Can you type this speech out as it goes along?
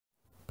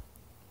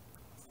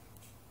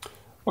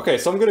Okay,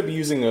 so I'm going to be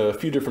using a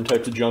few different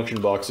types of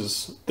junction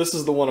boxes. This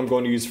is the one I'm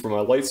going to use for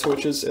my light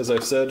switches, as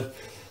I've said.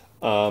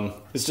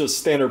 It's just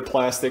standard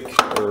plastic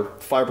or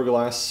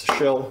fiberglass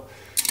shell.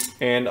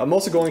 And I'm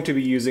also going to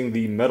be using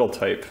the metal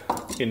type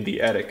in the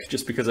attic,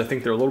 just because I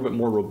think they're a little bit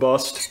more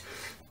robust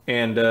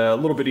and a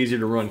little bit easier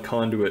to run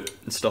conduit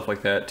and stuff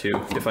like that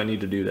too, if I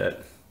need to do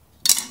that.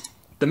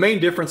 The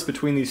main difference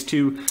between these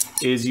two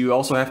is you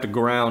also have to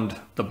ground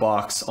the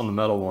box on the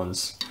metal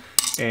ones.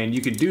 And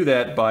you can do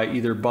that by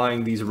either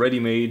buying these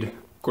ready-made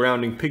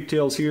grounding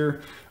pigtails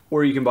here,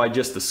 or you can buy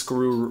just the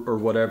screw or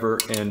whatever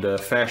and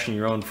fashion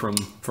your own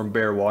from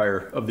bare wire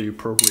of the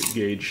appropriate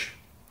gauge.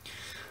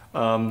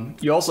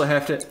 You also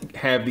have to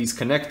have these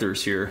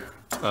connectors here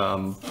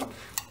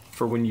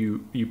for when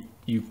you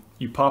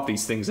pop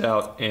these things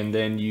out, and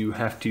then you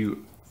have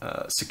to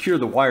secure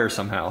the wire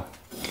somehow.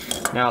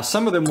 Now,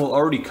 some of them will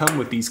already come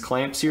with these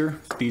clamps here.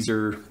 These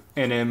are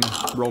NM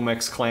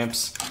Romex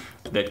clamps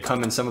that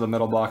come in some of the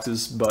metal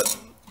boxes, but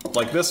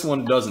like this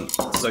one doesn't.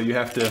 So you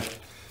have to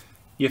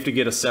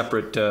get a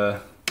separate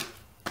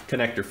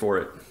connector for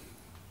it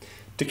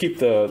to keep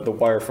the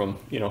wire from,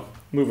 you know,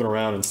 moving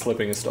around and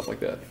slipping and stuff like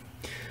that.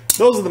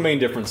 Those are the main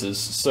differences.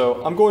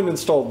 So I'm going to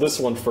install this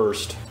one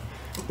first.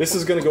 This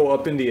is going to go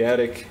up in the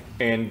attic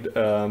and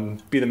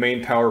be the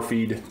main power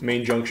feed,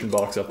 main junction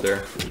box up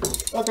there.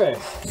 Okay,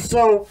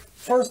 so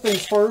first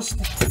things first,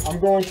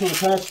 I'm going to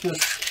attach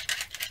this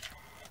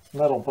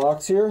metal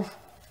box here.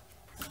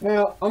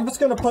 Now, I'm just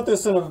going to put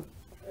this in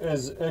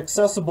as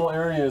accessible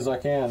area as I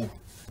can,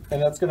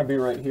 and that's going to be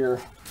right here.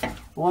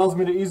 Allows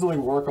me to easily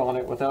work on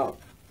it without,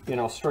 you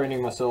know,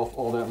 straining myself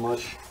all that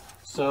much.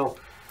 So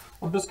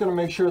I'm just going to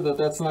make sure that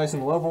that's nice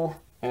and level,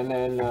 and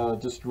then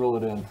just drill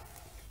it in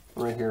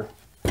right here.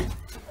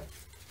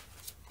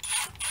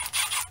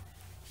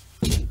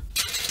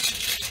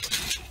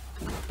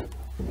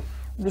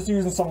 I'm just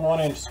using some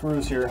 1-inch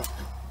screws here.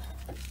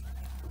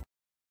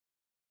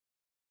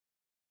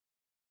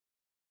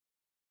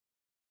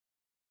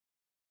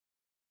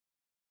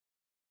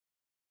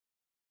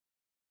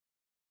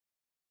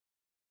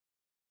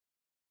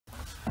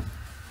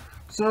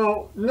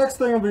 So next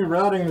thing I'll be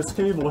routing this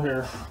cable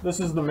here. This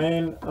is the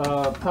main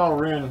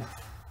power in,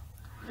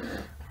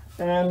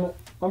 and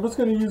I'm just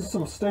going to use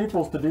some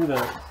staples to do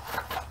that.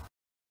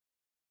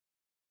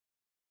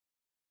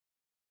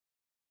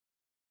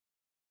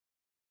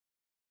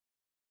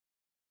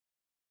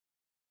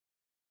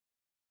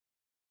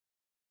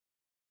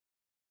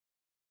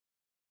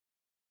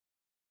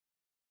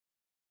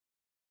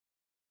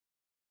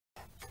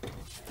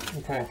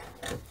 Okay,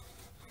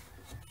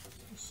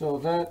 so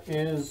that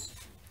is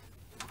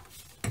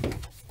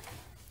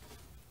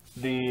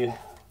the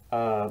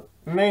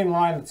main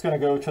line that's going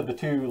to go to the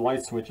two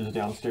light switches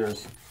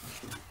downstairs.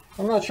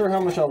 I'm not sure how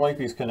much I like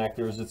these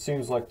connectors. It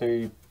seems like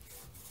they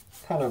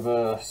kind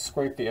of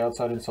scrape the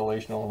outside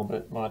insulation a little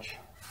bit much.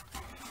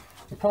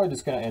 I'm probably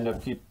just going to end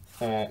up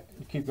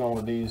keep going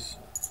with these.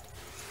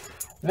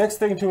 Next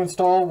thing to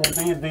install will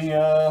be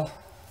the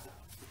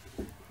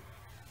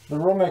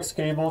Romex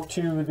cable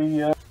to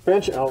the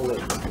bench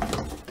outlet.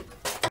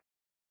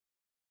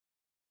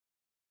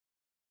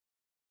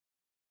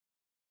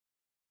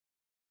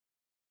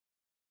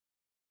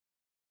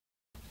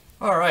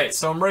 Alright,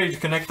 so I'm ready to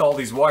connect all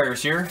these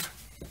wires here.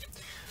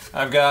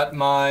 I've got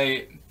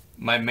my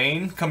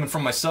main coming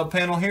from my sub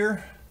panel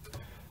here.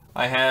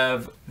 I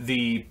have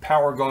the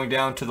power going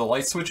down to the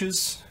light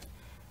switches.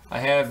 I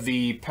have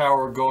the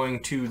power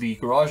going to the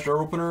garage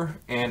door opener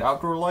and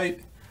outdoor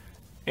light.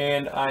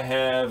 And I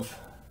have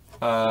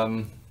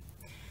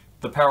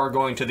the power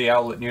going to the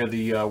outlet near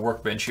the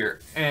workbench here.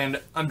 And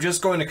I'm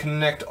just going to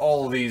connect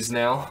all of these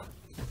now.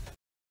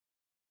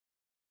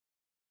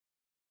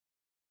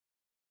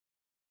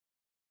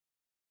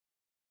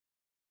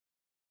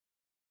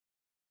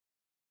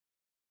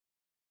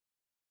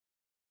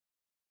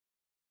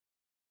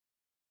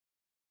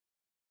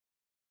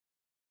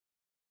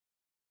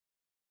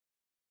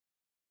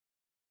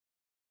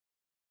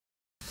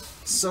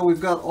 So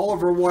we've got all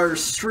of our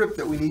wires stripped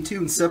that we need to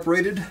and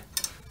separated.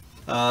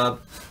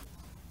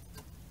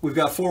 We've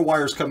got 4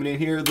 wires coming in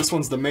here. This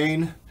one's the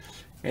main,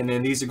 and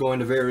then these are going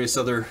to various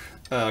other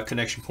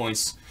connection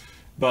points.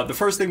 But the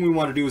first thing we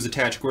want to do is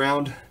attach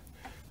ground.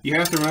 You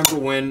have to remember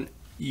when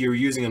you're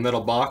using a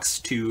metal box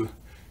to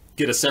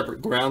get a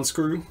separate ground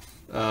screw,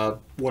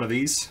 one of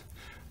these.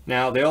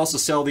 Now they also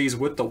sell these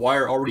with the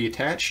wire already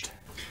attached,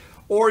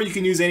 or you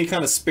can use any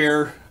kind of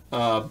spare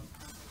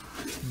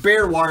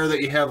bare wire that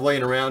you have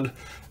laying around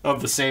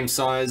of the same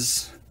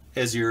size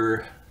as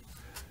your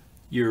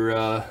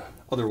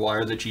other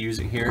wire that you're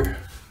using here.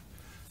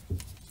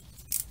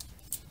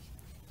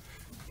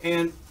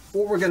 And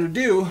what we're going to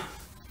do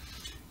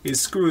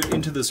is screw it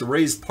into this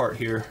raised part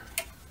here.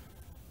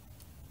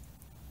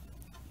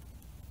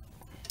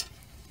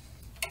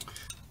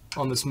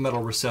 On this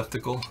metal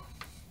receptacle.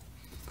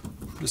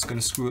 I'm just going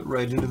to screw it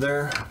right into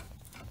there.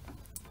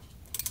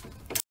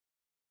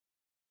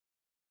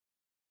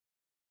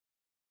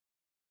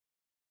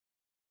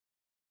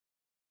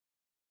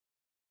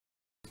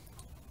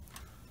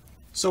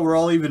 So we're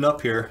all even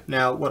up here.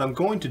 Now what I'm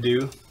going to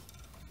do,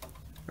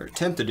 or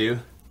attempt to do,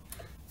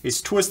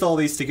 is twist all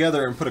these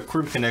together and put a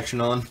crimp connection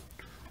on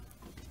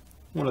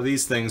one of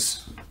these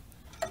things.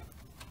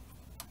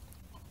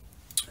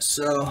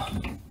 So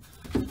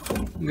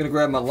I'm going to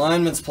grab my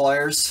lineman's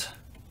pliers,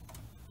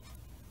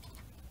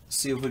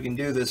 see if we can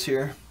do this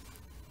here.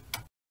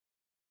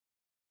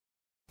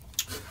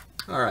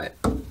 Alright,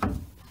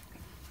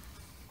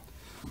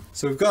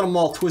 so we've got them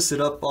all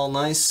twisted up all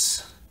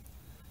nice.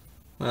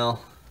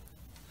 Well,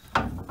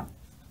 I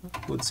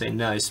would say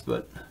nice,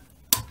 but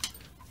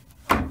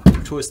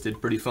twisted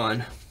pretty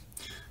fine.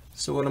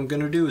 So what I'm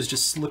going to do is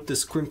just slip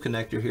this crimp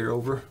connector here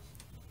over.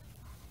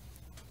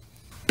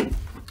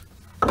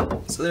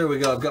 So there we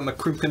go, I've got my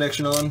crimp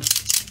connection on.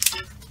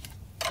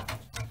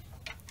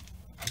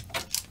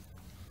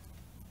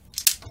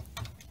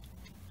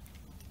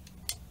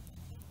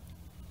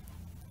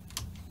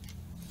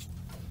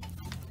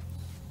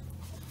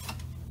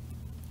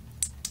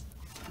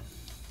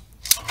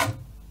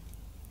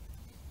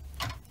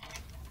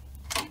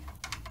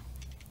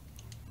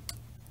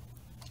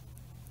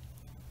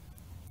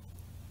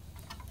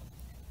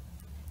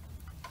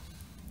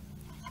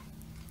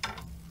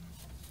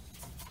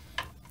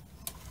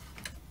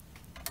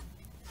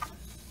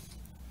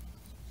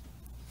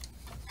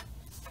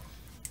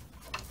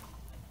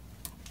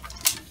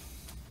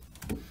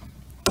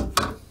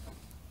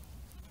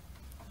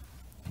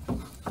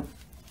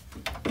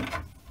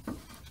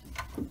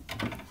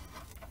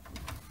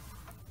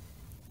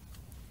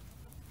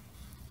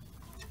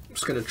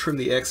 Just going to trim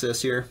the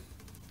excess here.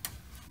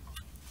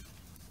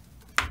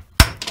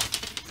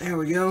 There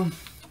we go.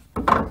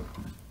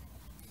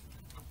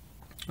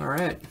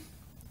 Alright.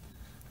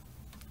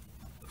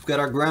 We've got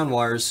our ground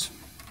wires.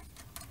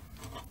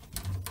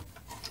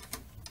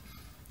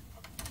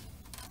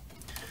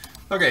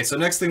 Okay, so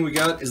next thing we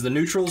got is the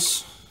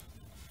neutrals.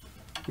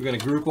 We're going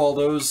to group all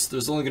those.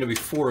 There's only going to be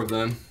 4 of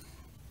them.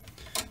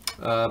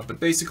 But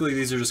basically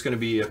these are just going to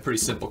be a pretty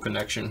simple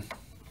connection.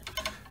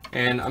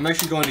 And I'm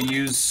actually going to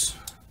use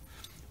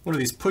one of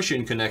these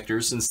push-in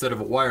connectors instead of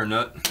a wire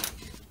nut,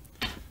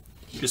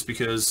 just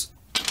because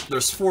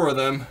there's 4 of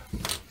them,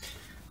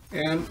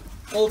 and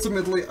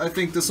ultimately I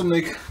think this will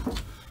make a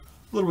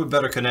little bit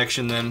better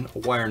connection than a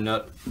wire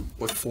nut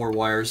with 4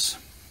 wires.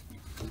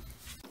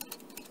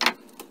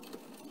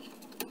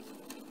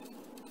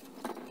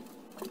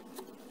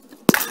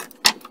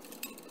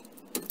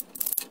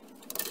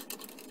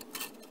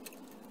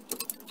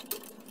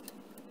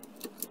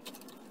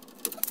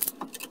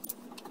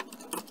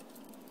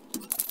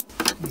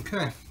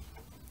 Okay.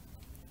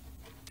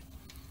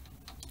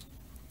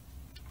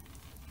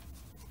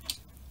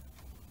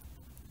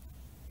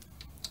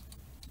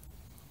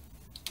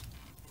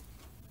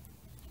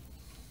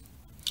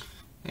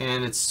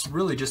 And it's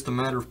really just a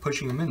matter of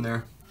pushing them in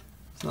there.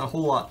 There's not a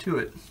whole lot to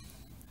it.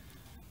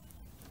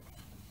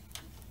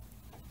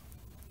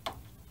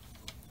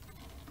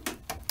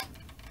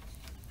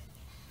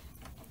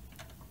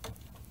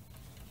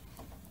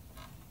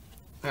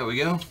 There we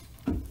go.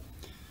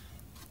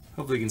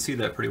 Hopefully you can see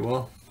that pretty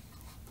well.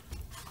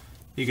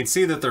 You can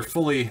see that they're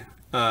fully,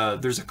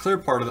 there's a clear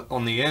part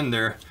on the end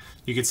there.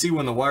 You can see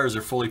when the wires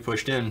are fully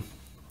pushed in.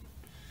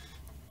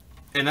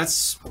 And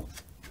that's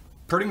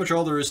pretty much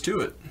all there is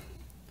to it.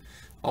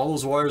 All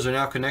those wires are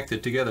now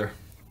connected together.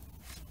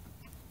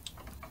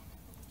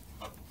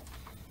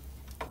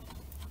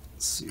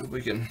 Let's see if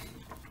we can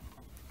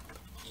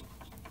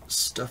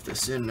stuff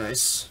this in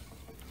nice.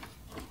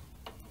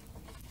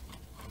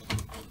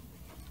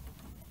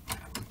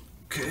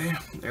 Okay,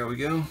 there we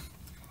go.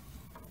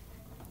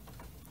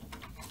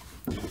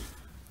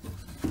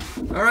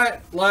 All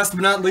right, last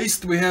but not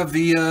least, we have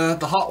the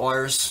hot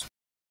wires.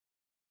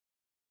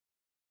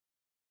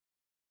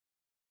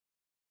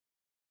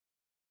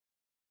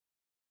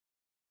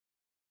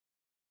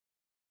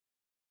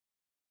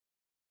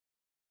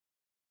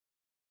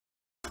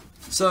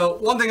 So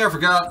one thing I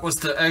forgot was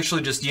to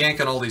actually just yank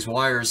on all these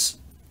wires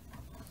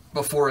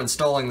before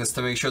installing this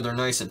to make sure they're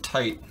nice and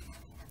tight,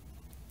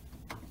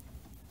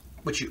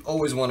 which you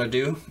always want to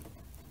do.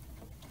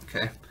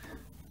 Okay,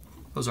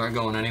 those aren't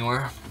going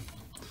anywhere.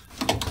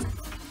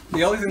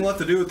 The only thing left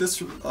to do with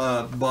this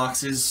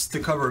box is to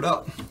cover it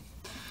up.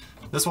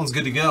 This one's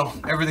good to go.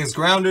 Everything's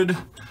grounded,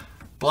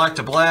 black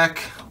to black,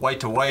 white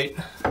to white,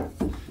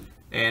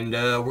 and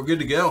we're good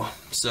to go.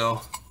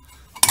 So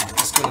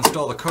just going to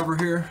install the cover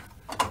here.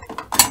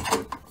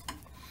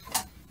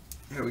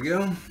 There we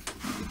go.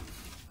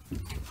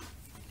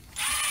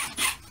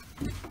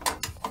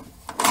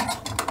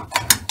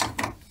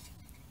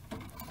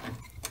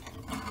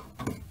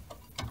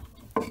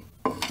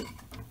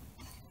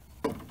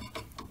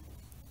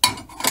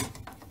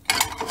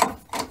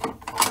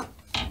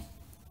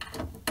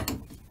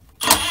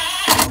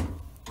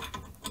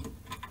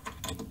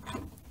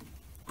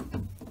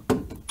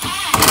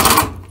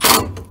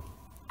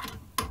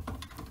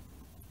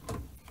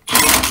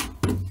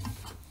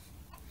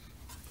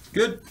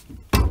 Good.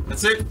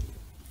 That's it.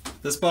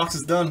 This box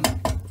is done.